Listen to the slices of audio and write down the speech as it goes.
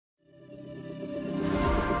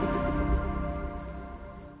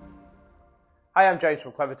I am James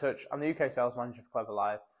from Clevertouch. I'm the UK sales manager for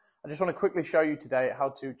CleverLive. I just want to quickly show you today how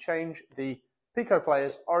to change the Pico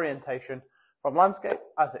player's orientation from landscape,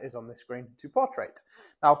 as it is on this screen, to portrait.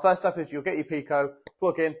 Now, first up is you'll get your Pico,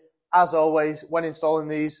 plug in. As always, when installing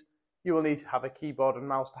these, you will need to have a keyboard and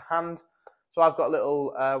mouse to hand. So I've got a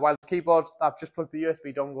little wireless keyboard. I've just plugged the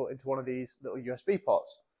USB dongle into one of these little USB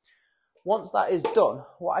ports. Once that is done,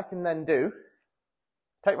 what I can then do,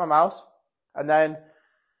 take my mouse, and then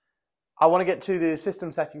I want to get to the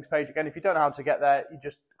system settings page. Again, if you don't know how to get there, you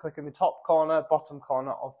just click in the top corner, bottom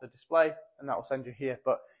corner of the display, and that will send you here.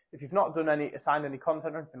 But if you've not assigned any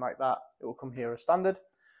content or anything like that, it will come here as standard.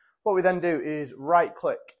 What we then do is right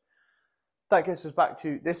click. That gets us back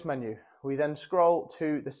to this menu. We then scroll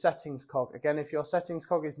to the settings cog. Again, if your settings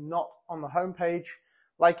cog is not on the home page,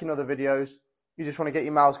 like in other videos, you just want to get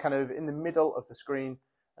your mouse kind of in the middle of the screen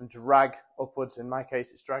and drag upwards. In my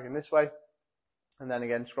case, it's dragging this way. And then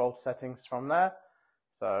again, scroll to settings from there.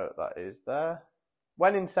 So that is there.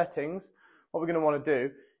 When in settings, what we're going to want to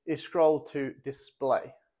do is scroll to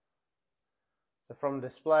display. So from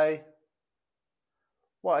display,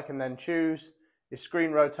 what I can then choose is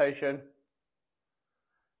screen rotation.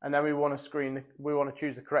 And then we want to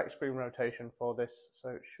choose the correct screen rotation for this. So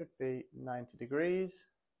it should be 90 degrees.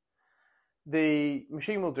 The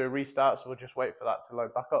machine will do a restart, so we'll just wait for that to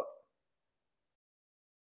load back up.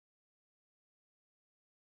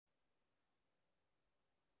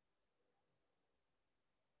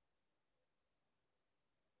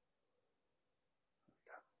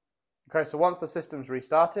 Okay, so once the system's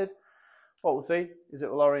restarted, what we'll see is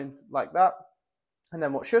it will orient like that. And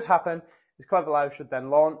then what should happen is CleverLive should then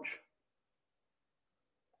launch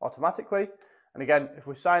automatically. And again, if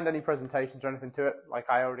we've signed any presentations or anything to it, like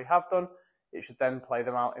I already have done, it should then play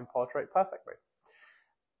them out in portrait perfectly.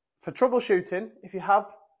 For troubleshooting, if you have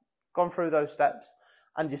gone through those steps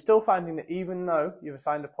and you're still finding that even though you've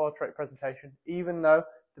assigned a portrait presentation, even though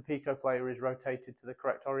the Pico player is rotated to the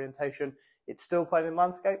correct orientation, it's still playing in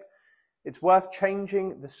landscape, it's worth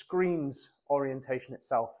changing the screen's orientation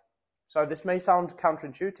itself. So this may sound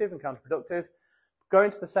counterintuitive and counterproductive. Go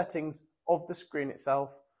into the settings of the screen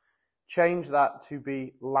itself, change that to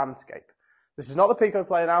be landscape. This is not the Pico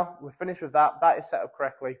player now. We're finished with that. That is set up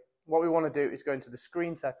correctly. What we want to do is go into the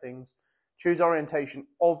screen settings, choose orientation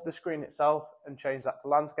of the screen itself, and change that to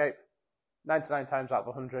landscape. 99 times out of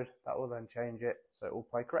 100, that will then change it so it will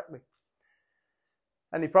play correctly.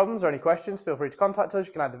 Any problems or any questions, feel free to contact us.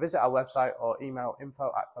 You can either visit our website or email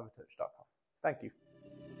info@clevertouch.com. Thank you.